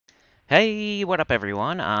Hey, what up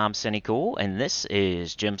everyone? I'm Sinnycool, and this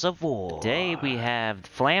is Gems of War. Today we have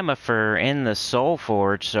FLAMMIFER in the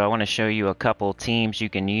SOULFORGE, so I want to show you a couple teams you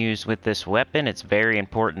can use with this weapon. It's very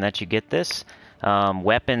important that you get this.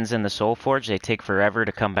 Weapons in the SOULFORGE, they take forever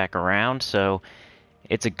to come back around, so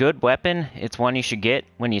it's a good weapon. It's one you should get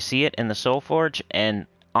when you see it in the SOULFORGE, and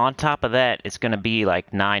on top of that, it's going to be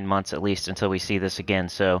like 9 months at least until we see this again,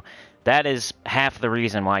 so that is half the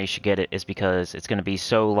reason why you should get it, is because it's going to be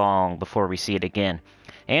so long before we see it again.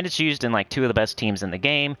 And it's used in like 2 of the best teams in the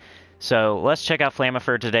game. So let's check out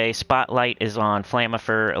FLAMMIFER today. Spotlight is on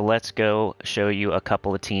FLAMMIFER. Let's go show you a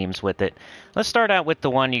couple of teams with it. Let's start out with the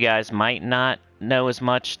one you guys might not know as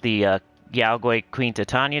much, the Yaogui Queen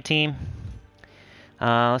Titania team.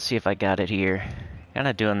 Let's see if I got it here. Kind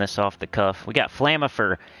of doing this off the cuff. We got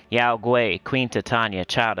FLAMMIFER, Yaogui, Queen Titania,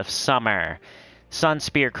 Child of Summer. Sun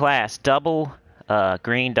Spear class, double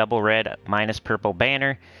green, double red, minus purple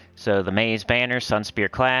banner. So the Maze banner, Sun Spear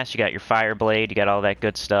class, you got your Fire Blade, you got all that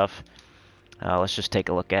good stuff. Let's just take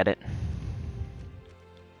a look at it.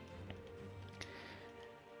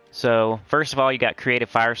 So first of all, you got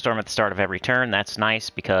Creative Firestorm at the start of every turn. That's nice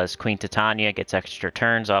because Queen Titania gets extra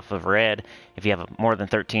turns off of red if you have more than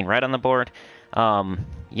 13 red on the board.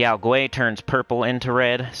 Yaogui turns purple into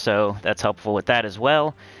red, so that's helpful with that as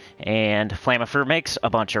well. And FLAMMIFER makes a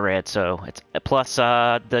bunch of red, so it's plus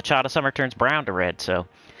the Child of Summer turns brown to red, so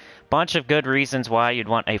bunch of good reasons why you'd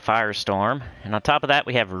want a Firestorm. And on top of that,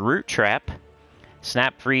 we have Root Trap,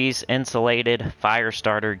 Snap Freeze, Insulated, Fire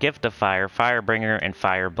Starter, Gift of Fire, Firebringer, and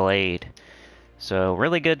Fire Blade. So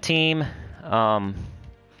really good team. FLAMMIFER,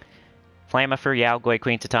 Yaogui,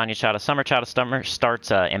 Queen Titania, Child of Summer. Child of Summer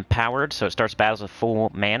starts empowered, so it starts battles with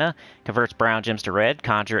full mana, converts brown gems to red,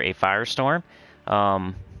 conjure a Firestorm.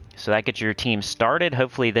 So that gets your team started.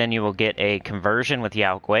 Hopefully then you will get a conversion with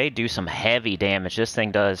Yaogui, do some heavy damage. This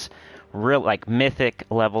thing does real like mythic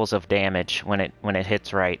levels of damage when it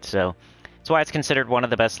hits right. So that's why it's considered one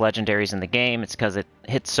of the best legendaries in the game. It's because it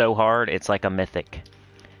hits so hard, it's like a mythic.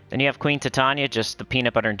 Then you have Queen Titania, just the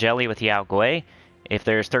peanut butter and jelly with Yaogui. If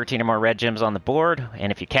there's 13 or more red gems on the board,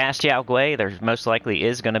 and if you cast Yaogui, there most likely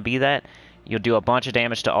is going to be that, you'll do a bunch of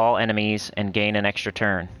damage to all enemies and gain an extra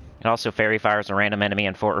turn. It also Fairy Fires a random enemy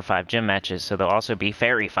in 4 or 5 gym matches, so they'll also be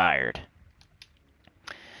Fairy Fired.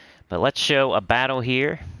 But let's show a battle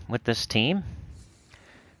here with this team.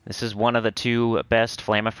 This is one of the 2 best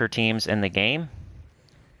FLAMMIFER teams in the game.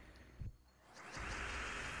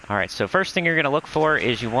 Alright, so first thing you're going to look for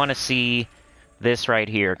is you want to see this right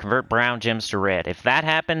here. Convert brown gems to red. If that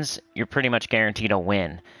happens, you're pretty much guaranteed a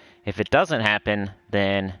win. If it doesn't happen,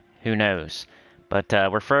 then who knows. But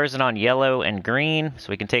we're frozen on yellow and green, so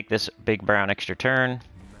we can take this big brown extra turn.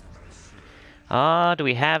 Do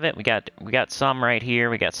we have it? We got some right here.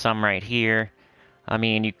 We got some right here. I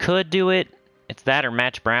mean, you could do it. It's that or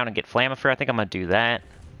match brown and get FLAMMIFER. I think I'm gonna do that.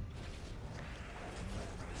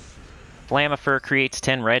 FLAMMIFER creates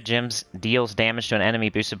 10 red gems, deals damage to an enemy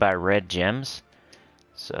boosted by red gems.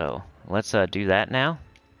 So let's do that now.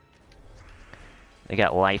 They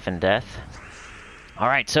got life and death.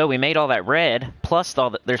 Alright, so we made all that red, plus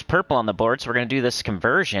there's purple on the board, so we're going to do this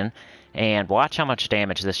conversion, and watch how much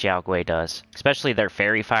damage this Yaogui does. Especially their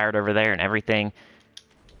Fairy Fired over there and everything.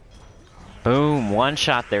 Boom,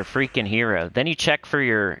 one-shot their freaking hero. Then you check for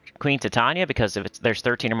your Queen Titania, because if there's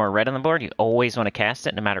 13 or more red on the board, you always want to cast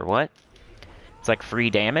it no matter what. It's like free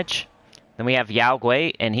damage. Then we have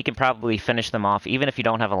Yaogui, and he can probably finish them off, even if you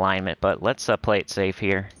don't have alignment, but let's play it safe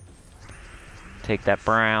here. Take that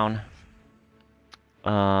brown.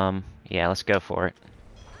 Yeah, let's go for it.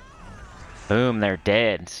 Boom, they're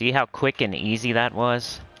dead. See how quick and easy that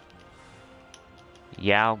was?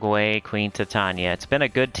 Yaogui, Queen Titania. It's been a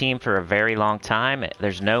good team for a very long time.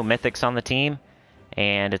 There's no mythics on the team,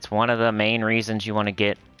 and it's one of the main reasons you want to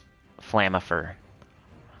get FLAMMIFER.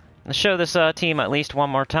 Let's show this team at least one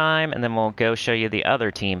more time, and then we'll go show you the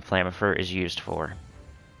other team FLAMMIFER is used for.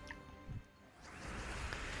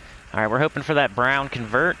 Alright, we're hoping for that brown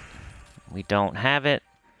convert. We don't have it.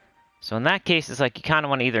 So in that case, it's like you kind of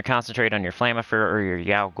want to either concentrate on your FLAMMIFER or your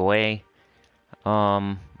Yaogui.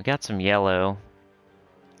 We got some yellow.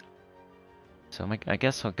 So I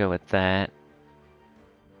guess I'll go with that.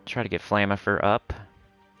 Try to get FLAMMIFER up.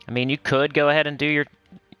 I mean, you could go ahead and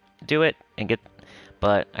do it and get,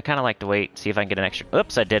 but I kind of like to wait, see if I can get an extra.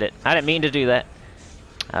 Oops, I did it. I didn't mean to do that.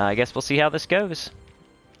 I guess we'll see how this goes.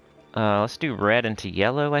 Let's do red into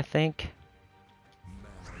yellow, I think.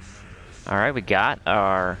 Alright, we got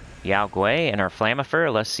our Yaogui and our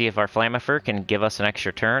FLAMMIFER. Let's see if our FLAMMIFER can give us an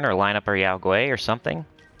extra turn or line up our Yaogui or something.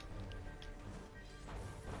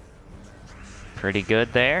 Pretty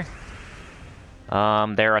good there.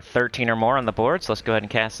 There are 13 or more on the board, so let's go ahead and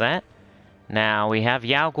cast that. Now, we have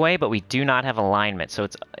Yao Gui, but we do not have alignment, so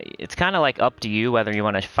it's kind of like up to you whether you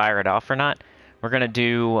want to fire it off or not. We're going to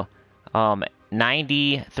do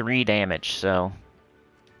 93 damage, so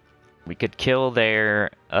we could kill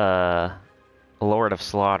their Lord of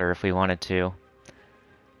Slaughter if we wanted to.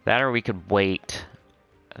 That or we could wait.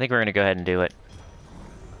 I think we're going to go ahead and do it.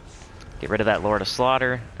 Get rid of that Lord of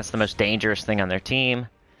Slaughter. That's the most dangerous thing on their team.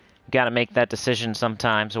 You got to make that decision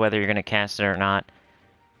sometimes whether you're going to cast it or not.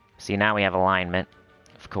 See, now we have alignment,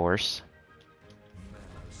 of course.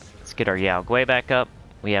 Let's get our Yao Gui back up.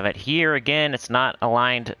 We have it here again. It's not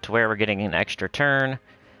aligned to where we're getting an extra turn,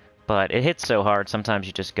 but it hits so hard, sometimes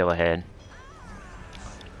you just go ahead.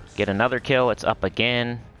 Get another kill. It's up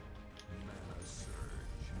again.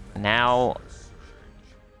 Now,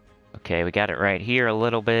 okay, we got it right here a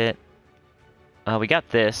little bit. We got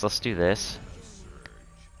this. Let's do this.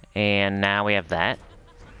 And now we have that.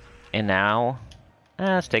 And now,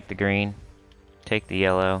 let's take the green. Take the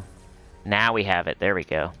yellow. Now we have it. There we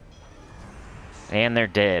go. And they're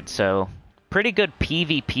dead. So, pretty good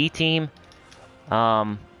PvP team.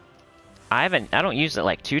 I don't use it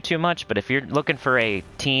like too much, but if you're looking for a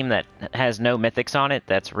team that has no mythics on it,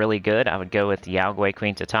 that's really good. I would go with Yao Gui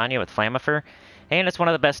Queen Titania with FLAMMIFER. And it's one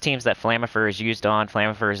of the best teams that FLAMMIFER is used on.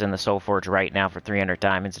 FLAMMIFER is in the SOULFORGE right now for 300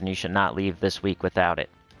 diamonds, and you should not leave this week without it.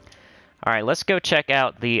 Alright, let's go check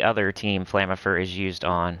out the other team FLAMMIFER is used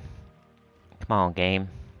on. Come on, game.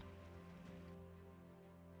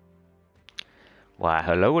 Why,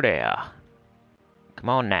 hello there. Come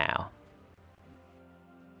on now.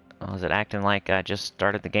 Oh, is it acting like I just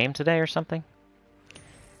started the game today or something?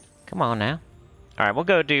 Come on now. Alright, we'll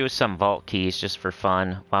go do some vault keys just for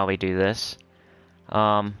fun while we do this.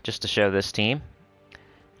 Just to show this team.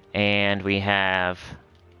 And we have...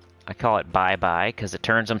 I call it bye-bye because it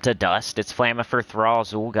turns them to dust. It's FLAMMIFER, Thrall,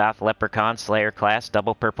 Zul'Goth, Leprechaun, Slayer class,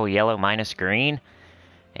 double purple, yellow, minus green.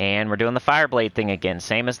 And we're doing the Fireblade thing again.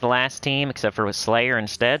 Same as the last team, except for with Slayer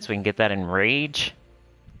instead, so we can get that in Rage.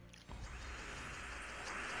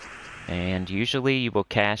 And usually you will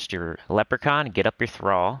cast your Leprechaun and get up your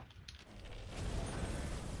Thrall.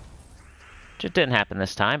 Which it didn't happen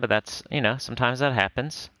this time, but that's, you know, sometimes that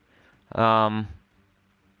happens.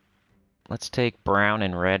 Let's take brown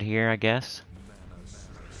and red here, I guess.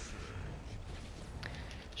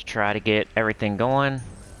 Just try to get everything going.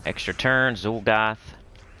 Extra turn, Zul'Goth.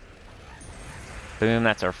 Boom,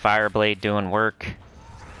 that's our Fireblade doing work.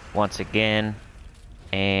 Once again.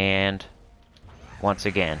 And once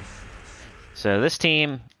again. So this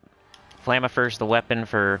team, FLAMMIFER's the weapon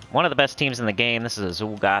for one of the best teams in the game. This is a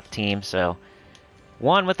Zul'Goth team, so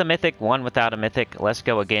one with a mythic, one without a mythic. Let's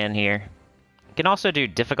go again here. You can also do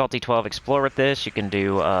difficulty 12 Explore with this. You can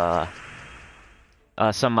do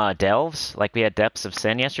some delves, like we had Depths of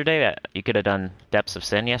Sin yesterday. You could have done Depths of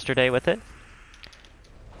Sin yesterday with it.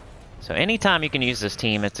 So anytime you can use this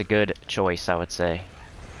team, it's a good choice, I would say.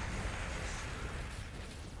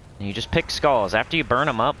 And you just pick skulls. After you burn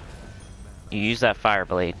them up, you use that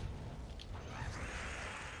Fireblade.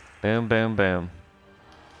 Boom, boom, boom.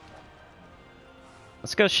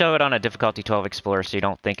 Let's go show it on a difficulty 12 Explorer so you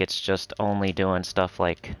don't think it's just only doing stuff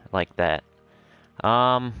like that.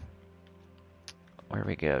 Where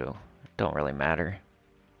we go? Don't really matter.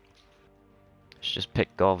 Let's just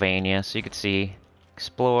pick Galvania so you can see.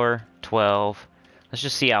 Explore, 12. Let's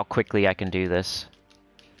just see how quickly I can do this.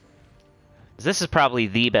 This is probably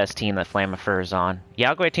the best team that FLAMMIFER is on.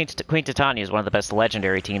 Yao Gui Queen Titania is one of the best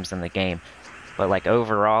legendary teams in the game. But like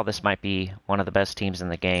overall, this might be one of the best teams in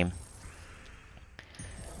the game.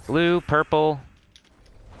 Blue, purple,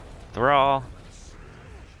 Thrall,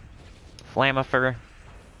 FLAMMIFER,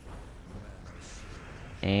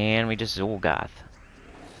 and we just Zul'Goth.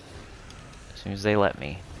 As soon as they let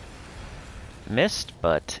me. Missed,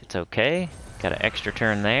 but it's okay. Got an extra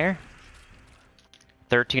turn there.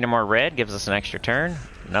 13 or more red gives us an extra turn.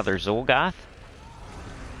 Another Zul'Goth.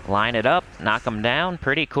 Line it up, knock them down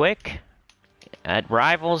pretty quick. It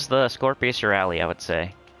rivals the Scorpius Urali, I would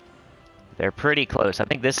say. They're pretty close. I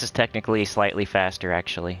think this is technically slightly faster,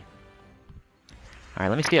 actually. Alright,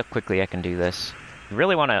 let me see how quickly I can do this. You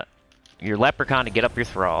really want your Leprechaun to get up your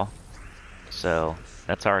Thrall. So,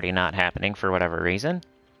 that's already not happening for whatever reason.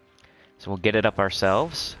 So we'll get it up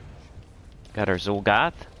ourselves. Got our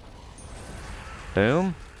Zul'Goth.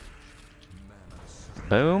 Boom.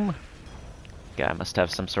 Boom. Guy must have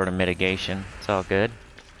some sort of mitigation. It's all good.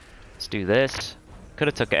 Let's do this. Could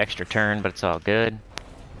have took an extra turn, but it's all good.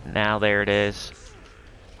 Now there it is.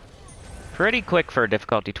 Pretty quick for a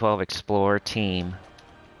difficulty 12 Explore team.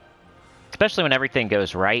 Especially when everything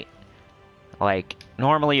goes right. Like,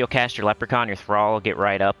 normally you'll cast your Leprechaun, your Thrall will get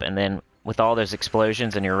right up, and then with all those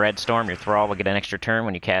explosions and your Red Storm, your Thrall will get an extra turn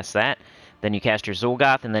when you cast that. Then you cast your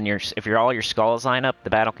Zul'Goth, and then if all your Skulls line up, the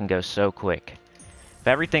battle can go so quick. If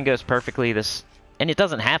everything goes perfectly, and it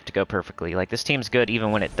doesn't have to go perfectly. Like, this team's good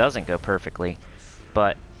even when it doesn't go perfectly.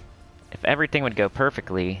 But if everything would go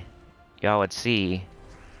perfectly, y'all would see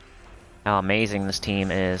how amazing this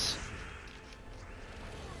team is.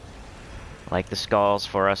 Like, the Skulls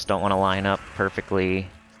for us don't want to line up perfectly.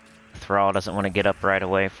 Thrall doesn't want to get up right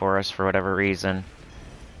away for us for whatever reason.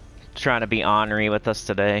 Trying to be ornery with us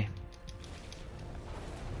today.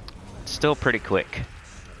 Still pretty quick.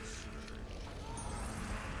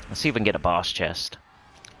 Let's see if we can get a boss chest.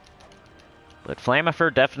 But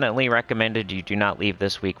FLAMMIFER definitely recommended you do not leave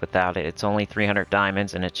this week without it. It's only 300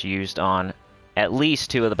 diamonds and it's used on at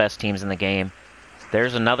least 2 of the best teams in the game.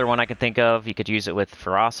 There's another one I can think of. You could use it with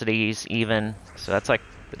Ferocities even. So that's like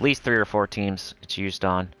at least 3 or 4 teams it's used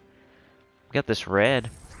on. We got this red.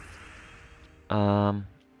 We'll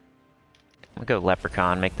go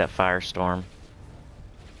Leprechaun, make that Firestorm.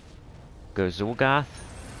 Go Zul'Goth.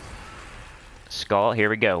 Skull, here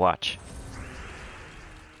we go, watch.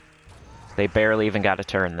 They barely even got a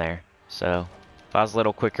turn there. So, if I was a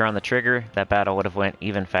little quicker on the trigger, that battle would have went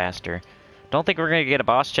even faster. Don't think we're going to get a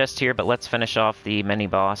boss chest here, but let's finish off the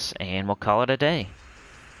mini-boss, and we'll call it a day.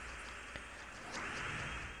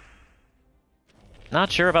 Not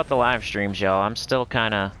sure about the live streams, y'all. I'm still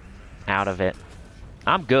kind of out of it.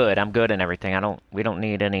 I'm good and everything. We don't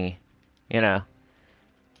need any, you know.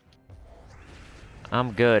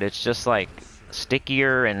 I'm good. It's just like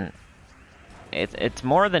stickier, and it's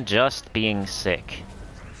more than just being sick.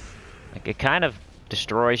 Like, it kind of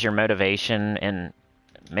destroys your motivation and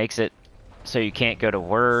makes it so you can't go to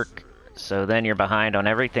work, so then you're behind on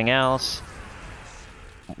everything else.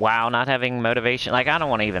 Wow, not having motivation. Like, I don't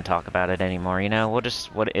want to even talk about it anymore, you know? We'll just,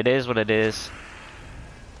 it is what it is.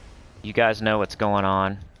 You guys know what's going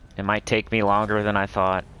on. It might take me longer than I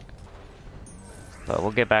thought. But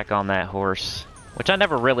we'll get back on that horse. Which I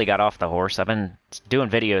never really got off the horse. I've been doing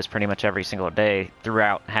videos pretty much every single day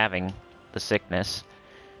throughout having the sickness.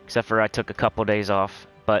 Except for I took a couple days off.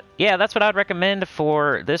 But yeah, that's what I'd recommend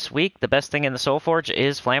for this week. The best thing in the SOULFORGE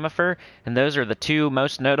is FLAMMIFER. And those are the 2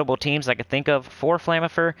 most notable teams I could think of for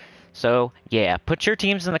FLAMMIFER. So yeah, put your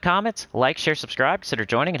teams in the comments. Like, share, subscribe. Consider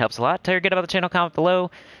joining. It helps a lot. Tell your good about the channel, comment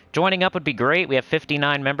below. Joining up would be great. We have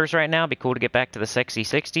 59 members right now. It'd be cool to get back to the sexy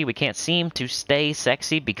 60. We can't seem to stay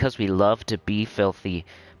sexy because we love to be filthy.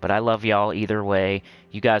 But I love y'all either way.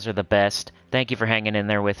 You guys are the best. Thank you for hanging in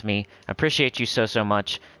there with me. I appreciate you so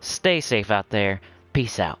much. Stay safe out there.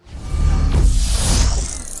 Peace out.